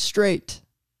indeed straight.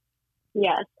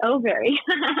 Yes. Oh, very.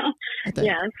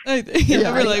 Yes. I think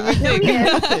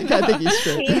he's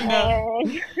straight.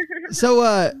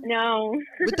 So, no.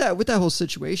 with that whole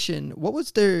situation, what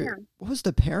was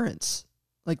the parents,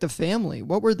 like the family,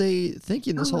 what were they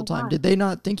thinking this whole time? Did they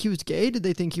not think he was gay? Did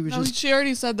they think he was just? She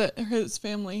already said that his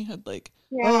family had like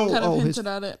kind of hinted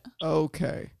at it.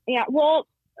 Okay. Yeah. Well,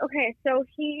 okay, so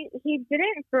he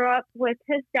didn't grow up with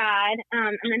his dad,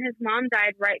 and then his mom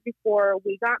died right before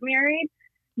we got married.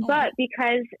 Oh. But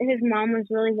because his mom was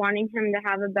really wanting him to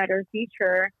have a better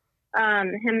future,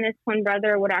 him and his twin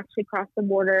brother would actually cross the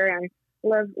border and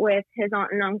live with his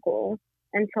aunt and uncle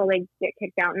until they get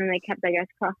kicked out, and then they kept, I guess,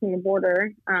 crossing the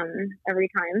border every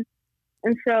time.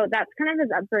 And so that's kind of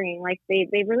his upbringing. Like they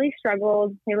really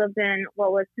struggled. They lived in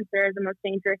what was considered the most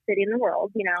dangerous city in the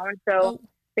world, you know, and so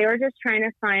they were just trying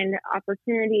to find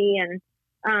opportunity and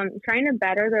trying to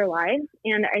better their lives.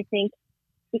 And I think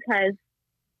because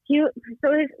his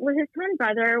twin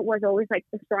brother was always like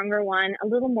the stronger one, a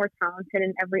little more talented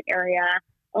in every area,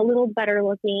 a little better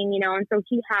looking, you know, and so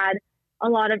he had a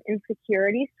lot of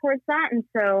insecurities towards that. And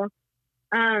so,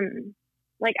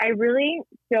 like, I really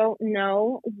don't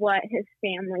know what his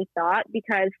family thought,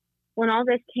 because when all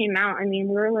this came out, I mean,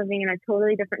 we were living in a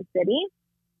totally different city.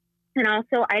 And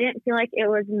also, I didn't feel like it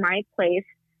was my place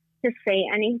to say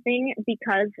anything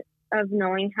because of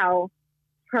knowing how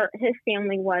his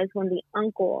family was when the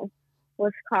uncle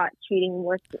was caught cheating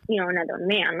with, you know, another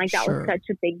man. Like, that was such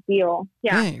a big deal.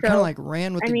 Yeah. Dang, so, kind of like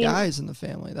ran with the guys in the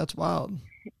family. That's wild.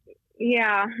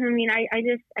 Yeah. I mean, I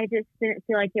just didn't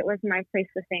feel like it was my place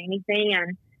to say anything.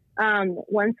 And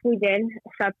once we did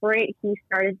separate, he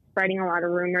started spreading a lot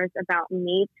of rumors about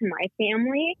me to my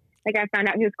family. Like, I found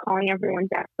out he was calling everyone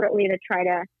desperately to try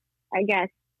to, I guess,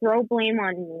 throw blame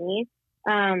on me.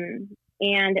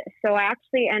 And so I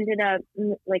actually ended up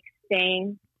like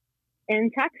staying in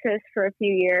Texas for a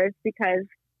few years because,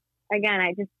 again, I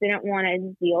just didn't want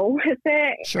to deal with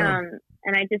it. Sure.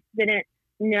 And I just didn't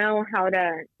know how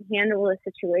to handle the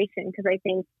situation, because I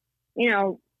think, you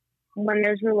know, when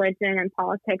there's religion and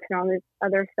politics and all this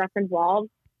other stuff involved,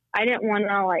 I didn't want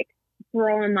to like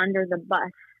throw him under the bus.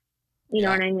 You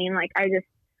know what I mean? Like, I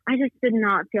just did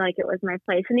not feel like it was my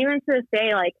place. And even to this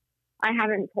day, like, I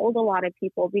haven't told a lot of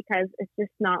people because it's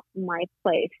just not my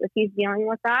place. If he's dealing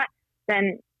with that,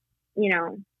 then, you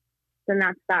know, then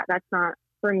that's that. That's not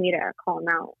for me to call him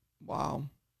out. Wow.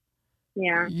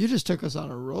 Yeah. You just took us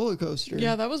on a roller coaster.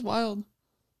 Yeah, that was wild.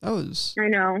 That was. I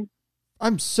know.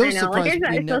 I'm so surprised. Like I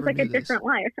said, we it never feels like knew a this. different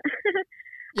life.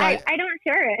 Yeah, I don't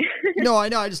share it. No, I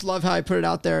know. I just love how I put it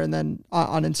out there, and then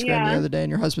on Instagram the Yeah. other day, and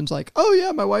your husband's like, "Oh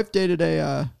yeah, my wife dated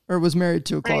or was married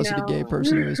to a closeted gay know.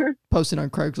 person who was posting on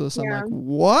Craigslist." I'm Yeah. like,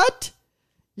 "What?"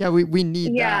 Yeah, we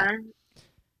need Yeah. that.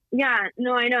 Yeah.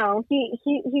 No, I know. He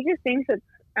just thinks it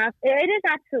is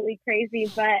absolutely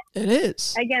crazy, but It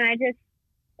is. again, I just,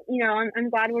 you know, I'm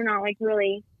glad we're not like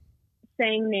really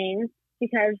saying names,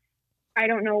 because I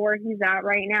don't know where he's at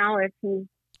right now, if he's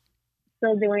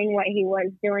still doing what he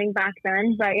was doing back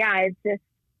then. But yeah,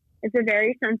 it's a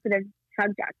very sensitive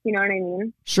subject. You know what I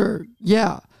mean? Sure.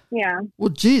 Yeah. Yeah. Well,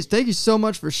 geez, thank you so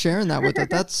much for sharing that with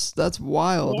us. That's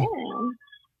wild.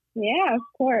 Yeah, of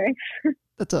course.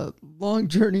 That's a long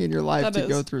journey in your life That to is.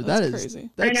 go through. That's That is crazy.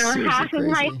 That's I know seriously half of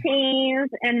my crazy. teens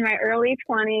and my early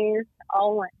 20s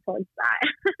all went towards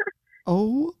that.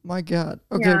 Oh my God.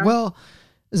 Okay. Yeah. Well,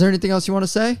 is there anything else you want to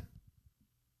say?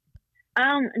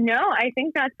 No, I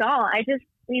think that's all. I just,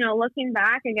 you know, looking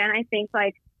back again, I think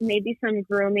like maybe some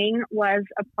grooming was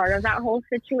a part of that whole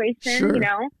situation, Sure. you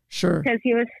know, Sure. because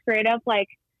he was straight up like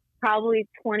probably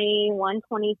 21,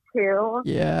 22 when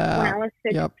Yeah. I was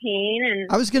 16. Yep.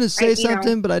 And I was gonna say you know.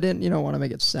 something, but I didn't, want to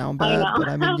make it sound I bad. know. But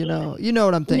I mean, you know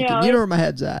what I'm thinking. No, You know where my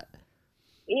head's at.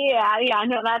 yeah,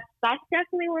 no, that's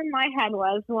definitely where my head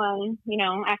was when, you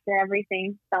know, after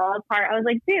everything fell apart. I was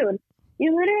like, dude,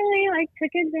 you literally like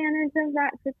took advantage of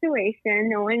that situation,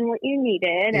 knowing what you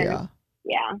needed. And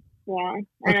Yeah.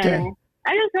 I don't Okay. know.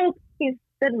 I just hope he's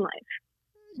good in life.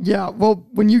 Yeah. Well,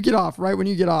 when you get off,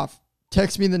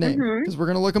 text me the name, Mhm. because we're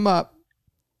gonna look him up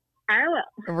I will.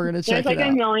 and we're gonna There's check like it a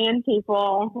out. million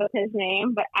people with his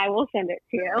name, but I will send it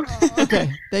to you. Okay.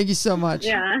 Thank you so much.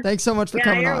 Yeah. Thanks so much for Yeah,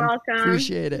 coming you're on. welcome.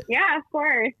 Appreciate it. Yeah, of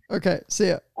course. Okay. See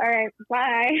ya. All right.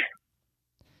 Bye.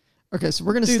 Okay. So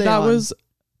we're gonna Dude, stay that on, was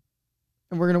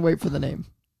and we're gonna wait for the name.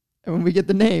 And when we get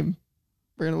the name,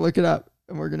 we're gonna look it up,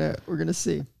 and we're gonna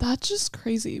see. that's just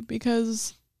crazy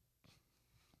because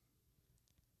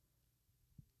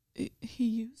he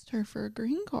used her for a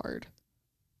green card.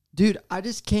 Dude, I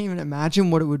just can't even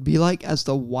imagine what it would be like as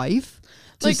the wife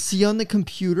to Like- see on the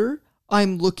computer,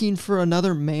 I'm looking for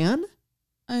another man.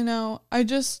 I know. I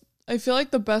feel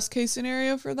like the best case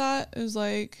scenario for that is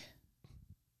like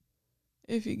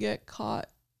if you get caught.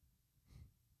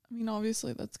 I mean,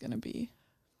 obviously that's going to be,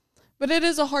 but it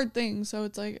is a hard thing. So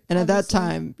it's like, And at that obviously-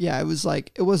 time, yeah, it was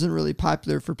like, it wasn't really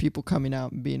popular for people coming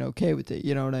out and being okay with it.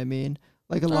 You know what I mean?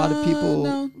 Like a lot of people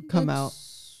no, come out.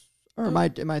 that's- Or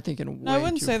am I thinking way No, I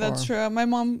wouldn't too say far? that's true. My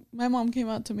mom came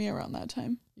out to me around that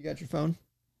time. You got your phone?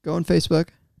 Go on Facebook.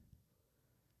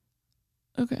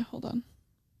 Okay, hold on.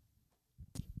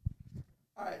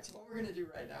 All right, so what we're going to do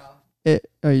right now...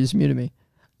 Oh, you just muted me.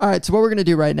 All right, so what we're going to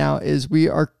do right now is we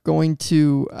are going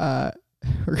to...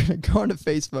 we're going to go onto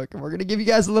Facebook, and we're going to give you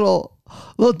guys a little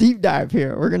deep dive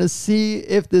here. We're going to see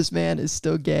if this man is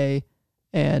still gay,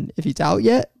 and if he's out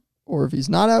yet, or if he's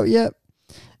not out yet.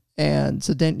 And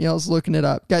so Danielle's looking it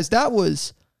up. Guys, that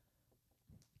was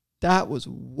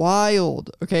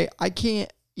wild. Okay, I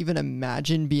can't even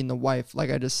imagine being the wife, like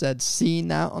I just said, seeing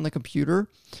that on the computer.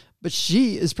 But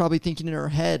she is probably thinking in her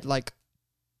head, like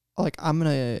I'm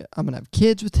gonna have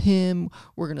kids with him.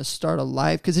 We're gonna start a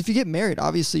life, because if you get married,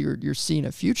 obviously you're seeing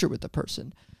a future with the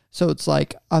person. So it's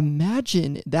like,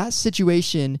 imagine that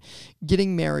situation,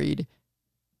 getting married,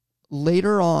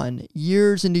 later on,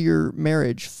 years into your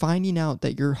marriage, finding out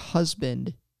that your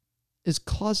husband is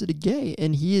closeted gay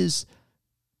and he is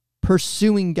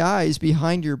pursuing guys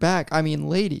behind your back. I mean,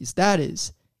 ladies, that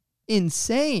is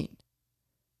insane.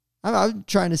 I'm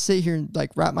trying to sit here and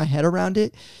like wrap my head around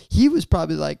it. He was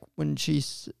probably like, when she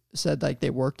said like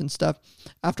they worked and stuff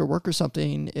after work or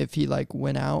something, if he like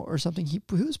went out or something, he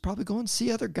was probably going to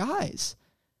see other guys.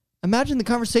 Imagine the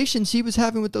conversations he was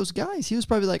having with those guys. He was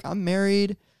probably like, I'm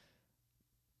married,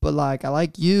 but like, I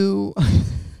like you.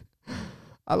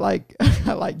 I like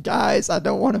guys. I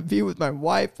don't want to be with my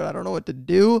wife, but I don't know what to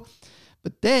do.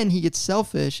 But then he gets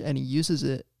selfish and he uses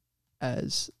it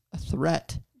as a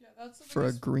threat. For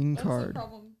a green card. That's the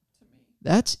problem to me.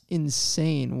 That's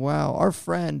insane. Wow. Our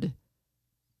friend.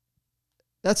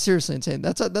 That's seriously insane.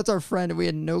 That's our friend, and we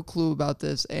had no clue about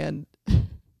this. And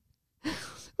well,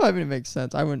 I mean, it makes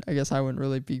sense. I guess I wouldn't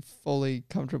really be fully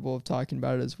comfortable of talking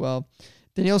about it as well.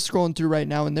 Danielle's scrolling through right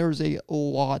now, and there was a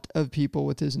lot of people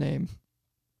with his name.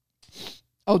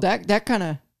 Oh, that kind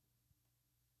of,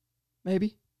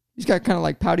 maybe. He's got kind of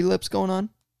like pouty lips going on.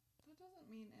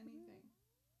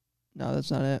 No,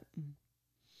 that's not it.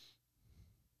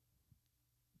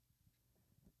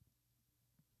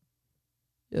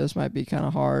 Yeah, this might be kind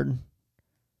of hard.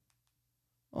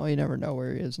 Oh, you never know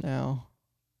where he is now.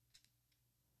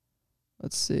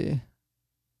 Let's see.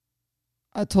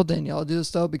 I told Danielle to do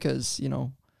this, though, because, you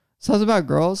know, something about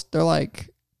girls, they're like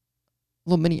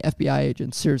little mini FBI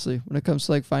agents. Seriously, when it comes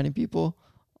to like finding people,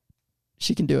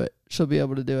 she can do it. She'll be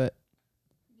able to do it.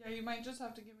 Yeah, you might just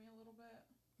have to give me a little bit.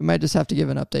 We might just have to give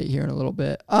an update here in a little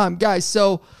bit. Guys,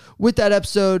 so with that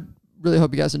episode, really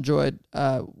hope you guys enjoyed.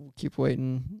 We'll keep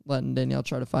waiting, letting Danielle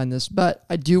try to find this. But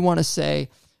I do want to say,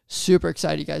 super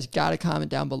excited. You guys got to comment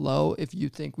down below if you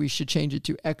think we should change it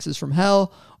to Exes from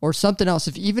Hell or something else.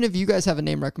 Even if you guys have a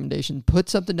name recommendation, put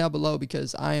something down below,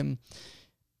 because I'm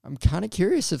kind of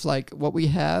curious if like what we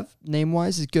have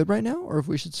name-wise is good right now, or if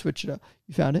we should switch it up.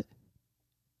 You found it?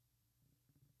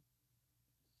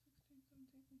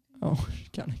 Oh,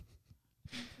 counting.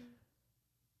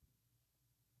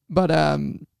 But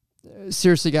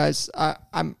seriously, guys,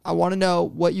 I want to know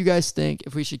what you guys think.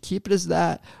 If we should keep it as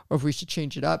that, or if we should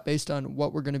change it up based on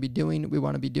what we're going to be doing. We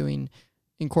want to be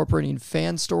incorporating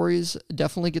fan stories.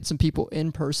 Definitely get some people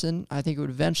in person. I think it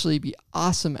would eventually be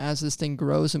awesome as this thing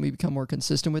grows and we become more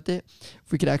consistent with it.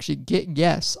 If we could actually get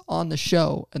guests on the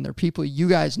show and they're people you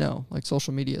guys know, like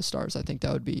social media stars, I think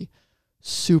that would be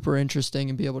super interesting,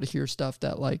 and be able to hear stuff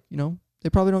that, like, you know, they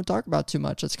probably don't talk about too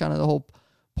much. That's kind of the whole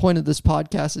point of this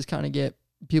podcast, is kind of get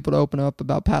people to open up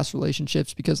about past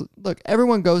relationships, because look,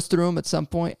 everyone goes through them at some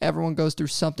point. Everyone goes through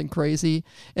something crazy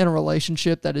in a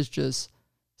relationship that is just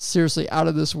seriously out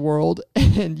of this world.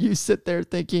 And you sit there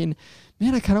thinking,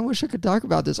 man, I kind of wish I could talk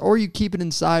about this, or you keep it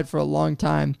inside for a long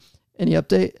time. Any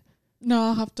update? No,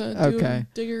 I'll have to do a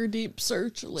digger deep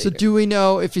search later. So do we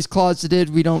know if he's closeted?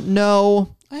 We don't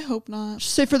know. I hope not.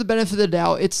 Just say for the benefit of the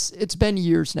doubt, it's been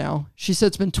years now. She said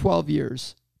it's been 12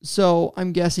 years. So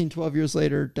I'm guessing 12 years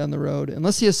later down the road,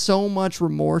 unless he has so much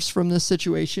remorse from this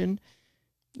situation.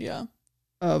 Yeah.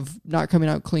 Of not coming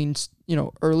out clean, you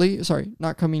know,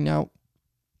 not coming out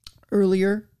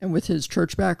earlier, and with his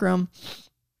church background,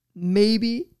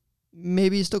 maybe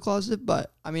he's still closeted.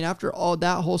 But I mean, after all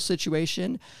that whole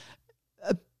situation,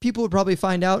 people would probably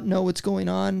find out, know what's going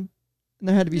on. And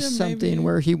there had to be something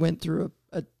where he went through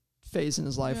a phase in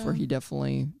his life where he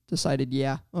definitely decided,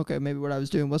 okay, maybe what I was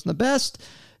doing wasn't the best.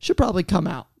 Should probably come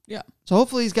out. Yeah. So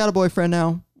hopefully he's got a boyfriend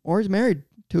now, or he's married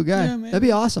to a guy. Yeah, that'd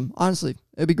be awesome. Honestly,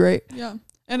 it'd be great. Yeah.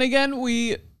 And again,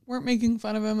 we weren't making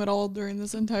fun of him at all during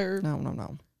this entire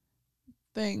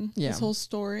thing. Yeah. This whole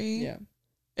story. Yeah.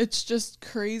 It's just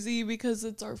crazy because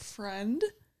it's our friend.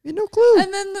 We had no clue.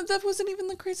 And then that wasn't even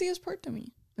the craziest part to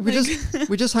me. We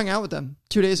just hung out with them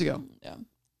 2 days ago. Yeah.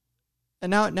 And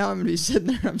now I'm going to be sitting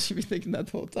there. I'm going to be thinking that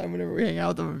the whole time whenever we hang out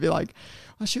with them and be like,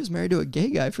 oh, she was married to a gay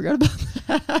guy. I forgot about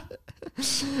that.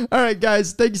 All right,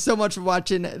 guys. Thank you so much for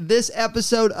watching this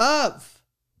episode of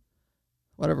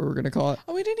whatever we're going to call it.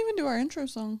 Oh, we didn't even do our intro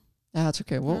song. That's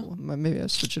okay. Well, maybe I'll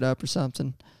switch it up or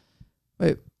something.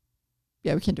 Wait.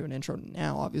 Yeah, we can't do an intro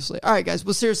now, obviously. All right, guys.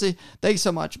 Well, seriously, thanks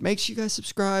so much. Make sure you guys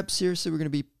subscribe. Seriously, we're going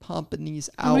to be pumping these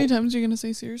out. How many times are you going to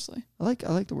say seriously? I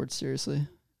like the word seriously.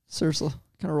 Seriously.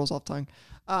 Kind of rolls off tongue.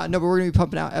 No, but we're going to be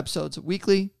pumping out episodes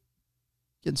weekly.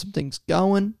 Getting some things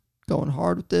going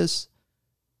hard with this.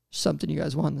 Something you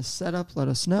guys want in the setup, let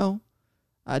us know.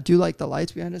 I do like the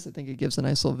lights behind us. I think it gives a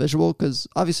nice little visual because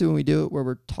obviously when we do it where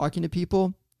we're talking to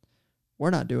people,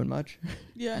 we're not doing much.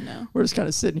 Yeah, no. We're just kind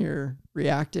of sitting here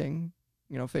reacting,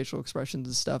 facial expressions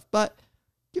and stuff. But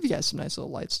give you guys some nice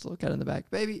little lights to look at in the back.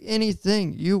 Baby,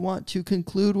 anything you want to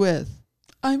conclude with?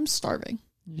 I'm starving.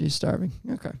 You're starving.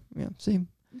 Okay. Yeah. See,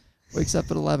 wakes up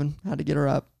at 11. Had to get her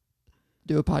up.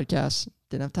 Do a podcast.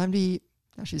 Didn't have time to eat.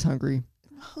 Now she's hungry.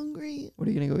 I'm hungry. What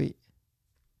are you going to go eat?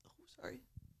 Oh, sorry.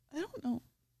 I don't know.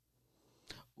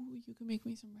 Ooh, you can make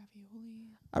me some ravioli.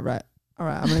 All right.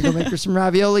 I'm going to go make her some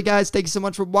ravioli, guys. Thank you so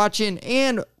much for watching.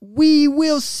 And we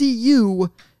will see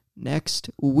you next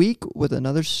week with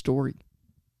another story.